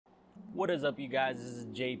What is up, you guys? This is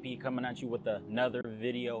JP coming at you with another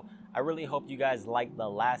video. I really hope you guys liked the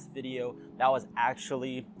last video. That was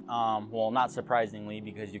actually, well, not surprisingly,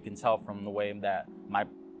 because you can tell from the way that my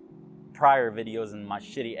prior videos and my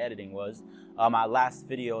shitty editing was. My last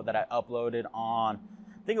video that I uploaded on,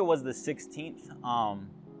 I think it was the 16th.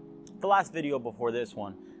 The last video before this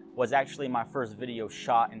one was actually my first video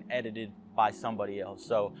shot and edited by somebody else.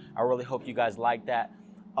 So I really hope you guys like that.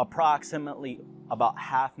 Approximately about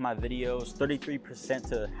half my videos, 33%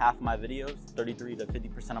 to half my videos, 33 to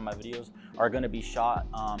 50% of my videos are going to be shot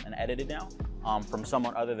and edited now from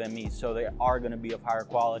someone other than me. So they are going to be of higher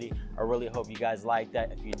quality. I really hope you guys like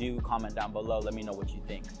that. If you do, comment down below. Let me know what you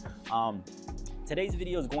think. Today's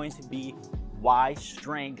video is going to be why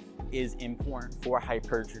strength is important for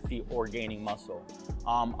hypertrophy or gaining muscle.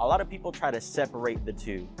 A lot of people try to separate the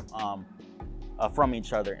two from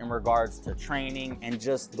each other in regards to training and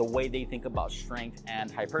just the way they think about strength and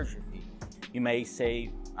hypertrophy. You may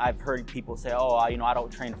say, I've heard people say, oh, I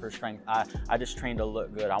don't train for strength. I just train to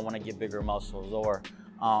look good. I want to get bigger muscles, or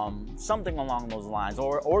something along those lines.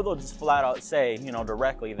 Or they'll just flat out say,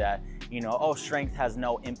 directly that, oh, strength has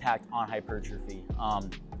no impact on hypertrophy.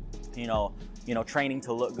 Training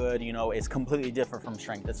to look good, is completely different from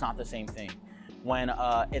strength. It's not the same thing. When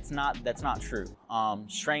that's not true.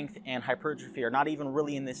 Strength and hypertrophy are not even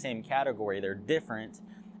really in the same category. They're different,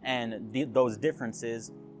 and those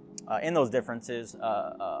differences are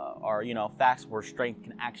facts where strength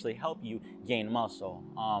can actually help you gain muscle.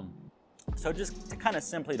 So just to kind of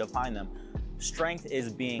simply define them, strength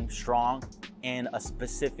is being strong in a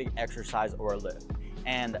specific exercise or a lift.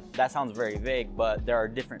 And that sounds very vague, but there are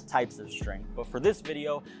different types of strength. But for this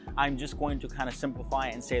video, I'm just going to kind of simplify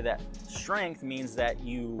it and say that strength means that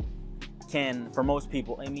you can, for most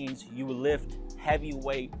people, it means you lift heavy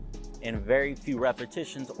weight in very few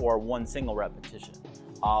repetitions or one single repetition,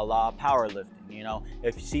 a la powerlifting.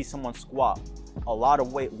 If you see someone squat a lot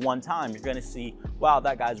of weight one time, you're gonna see, wow,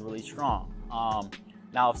 that guy's really strong.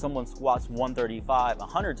 Now, if someone squats 135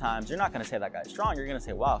 100 times, you're not going to say that guy's strong. You're going to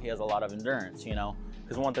say, wow, he has a lot of endurance,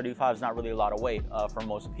 because 135 is not really a lot of weight for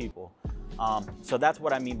most people. So that's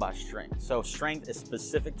what I mean by strength. So strength is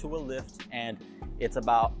specific to a lift, and it's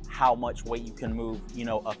about how much weight you can move,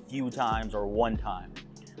 a few times or one time.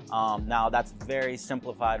 Now, that's a very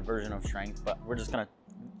simplified version of strength, but we're just going to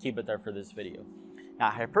keep it there for this video. Now,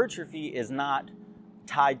 hypertrophy is not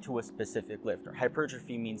tied to a specific lift. Or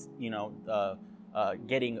hypertrophy means,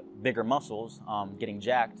 getting bigger muscles, getting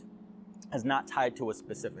jacked, is not tied to a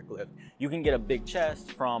specific lift. You can get a big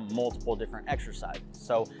chest from multiple different exercises.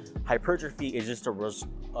 So hypertrophy is just a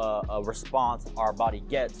response our body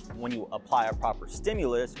gets when you apply a proper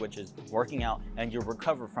stimulus, which is working out, and you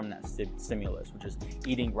recover from that stimulus, which is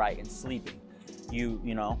eating right and sleeping.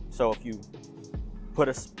 So if you put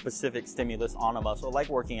a specific stimulus on a muscle, like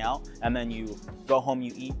working out, and then you go home,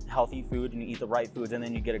 you eat healthy food and you eat the right foods, and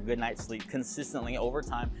then you get a good night's sleep consistently over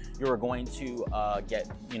time, you're going to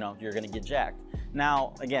you're going to get jacked.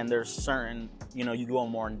 Now, again, there's certain, you go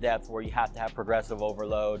more in depth where you have to have progressive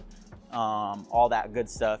overload, all that good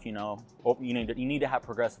stuff. You need to have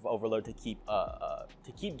progressive overload to keep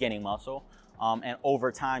gaining muscle, and over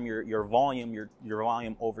time, your volume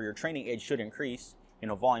over your training age should increase.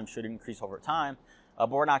 Volume should increase over time. But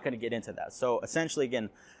we're not going to get into that. So essentially, again,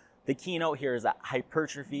 the keynote here is that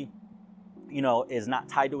hypertrophy, is not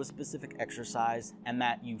tied to a specific exercise, and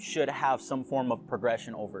that you should have some form of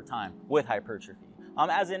progression over time with hypertrophy.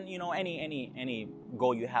 As in, any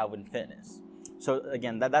goal you have in fitness. So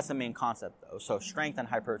again, that's the main concept though. So strength and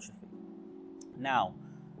hypertrophy. Now,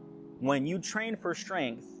 when you train for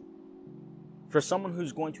strength, for someone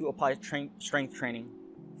who's going to apply strength training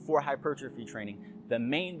for hypertrophy training, the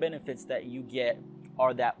main benefits that you get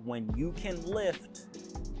are that when you can lift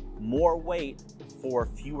more weight for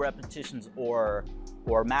few repetitions or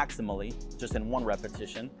maximally, just in one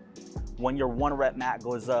repetition, when your 1 rep max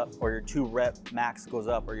goes up, or your 2 rep max goes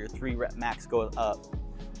up, or your 3 rep max goes up,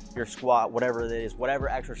 your squat, whatever it is, whatever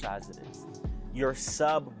exercise it is, your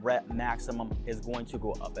sub rep maximum is going to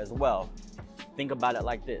go up as well. Think about it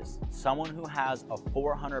like this. Someone who has a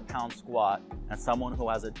 400-pound squat and someone who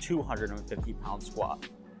has a 250-pound squat.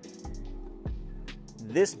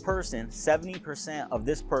 This person, 70% of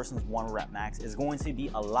this person's 1 rep max is going to be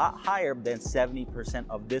a lot higher than 70%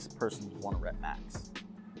 of this person's 1 rep max.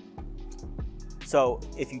 So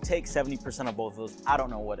if you take 70% of both of those, I don't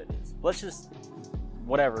know what it is. Let's just,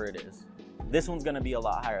 whatever it is. This one's going to be a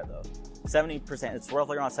lot higher though. 70%, it's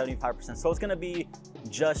roughly around 75%. So it's going to be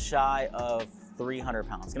just shy of 300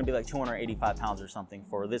 pounds. It's going to be like 285 pounds or something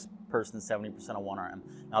for this person's 70% of 1RM.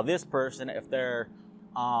 Now this person, if they're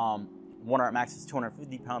 1 rep max is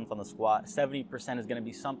 250 pounds on the squat. 70% is gonna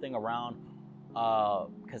be something around,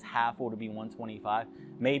 because half would be 125,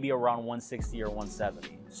 maybe around 160 or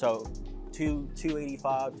 170. So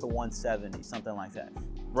 285 to 170, something like that,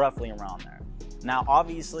 roughly around there. Now,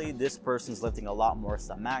 obviously, this person's lifting a lot more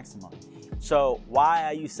to maximum. So why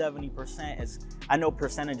I use 70% is, I know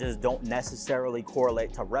percentages don't necessarily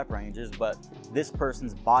correlate to rep ranges, but this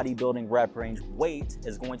person's bodybuilding rep range weight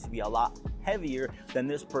is going to be a lot heavier than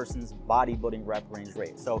this person's bodybuilding rep range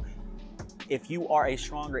rate. So if you are a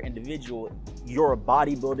stronger individual, your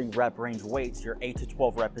bodybuilding rep range weights, your 8 to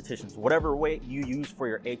 12 repetitions, whatever weight you use for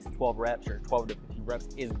your 8 to 12 reps or 12 to 15 reps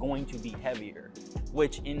is going to be heavier,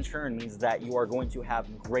 which in turn means that you are going to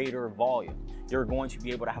have greater volume. You're going to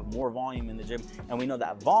be able to have more volume in the gym. And we know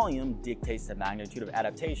that volume dictates the magnitude of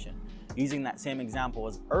adaptation. Using that same example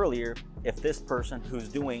as earlier, if this person who's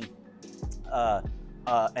doing an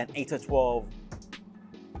 8 to 12,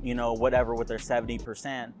 whatever with their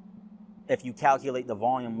 70%, if you calculate the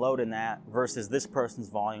volume load in that versus this person's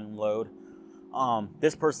volume load,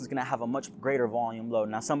 this person's gonna have a much greater volume load.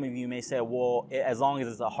 Now, some of you may say, well, as long as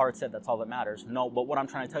it's a hard set, that's all that matters. No, but what I'm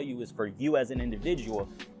trying to tell you is for you as an individual,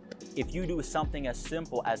 if you do something as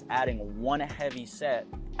simple as adding one heavy set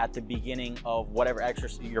at the beginning of whatever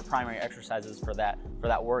your primary exercise is for that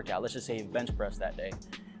workout, let's just say you bench press that day.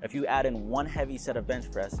 If you add in one heavy set of bench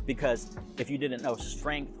press, because if you didn't know,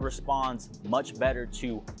 strength responds much better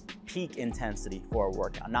to peak intensity for a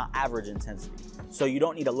workout, not average intensity. So you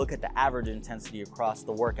don't need to look at the average intensity across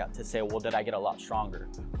the workout to say, well, did I get a lot stronger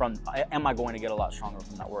am I going to get a lot stronger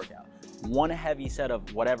from that workout? One heavy set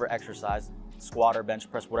of whatever exercise, squat or bench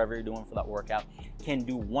press, whatever you're doing for that workout, can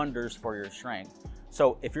do wonders for your strength.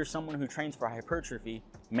 So if you're someone who trains for hypertrophy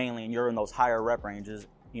mainly, and you're in those higher rep ranges,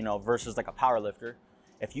 versus like a power lifter,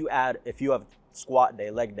 if you have squat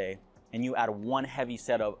day, leg day, and you add one heavy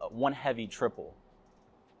triple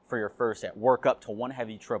for your first set, work up to one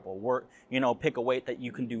heavy triple, pick a weight that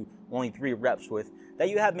you can do only 3 reps with, that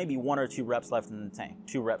you have maybe 1 or 2 reps left in the tank,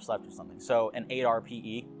 2 reps left or something. So an 8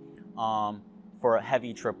 RPE for a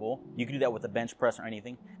heavy triple. You can do that with a bench press or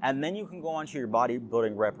anything. And then you can go on to your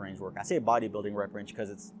bodybuilding rep range work. I say bodybuilding rep range because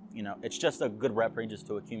it's just a good rep range just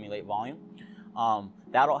to accumulate volume.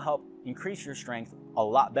 That'll help increase your strength a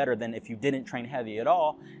lot better than if you didn't train heavy at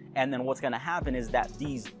all. And then what's going to happen is that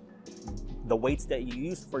the weights that you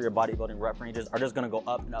use for your bodybuilding rep ranges are just going to go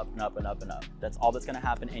up and up and up and up and up. That's all that's going to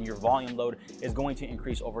happen, and your volume load is going to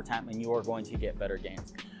increase over time, and you are going to get better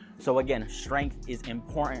gains. So again, strength is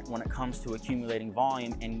important when it comes to accumulating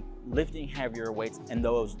volume and lifting heavier weights in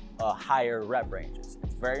those higher rep ranges.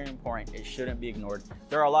 It's very important. It shouldn't be ignored.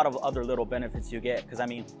 There are a lot of other little benefits you get, because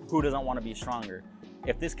who doesn't want to be stronger?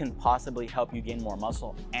 If this can possibly help you gain more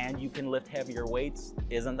muscle and you can lift heavier weights,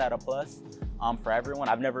 isn't that a plus for everyone?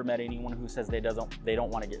 I've never met anyone who says they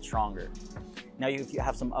don't want to get stronger. Now, if you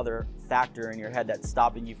have some other factor in your head that's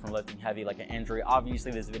stopping you from lifting heavy, like an injury,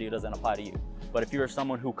 obviously this video doesn't apply to you. But if you're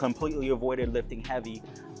someone who completely avoided lifting heavy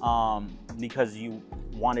because you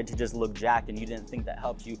wanted to just look jacked and you didn't think that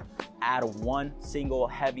helped you, add one single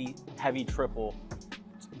heavy triple,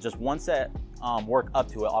 just one set, work up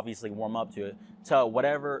to it, obviously warm up to it, to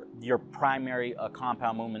whatever your primary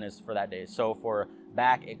compound movement is for that day. So for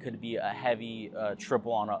back, it could be a heavy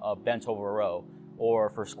triple on a bent over row, or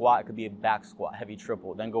for squat, it could be a back squat, heavy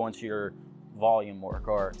triple, then go into your volume work.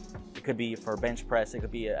 Or it could be for bench press, it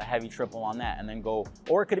could be a heavy triple on that, and then go,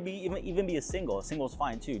 or it could be even be a single. A single is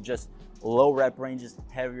fine too, just low rep ranges,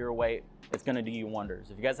 heavier weight. It's gonna do you wonders.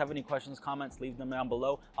 If you guys have any questions, comments, leave them down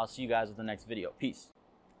below. I'll see you guys with the next video. Peace.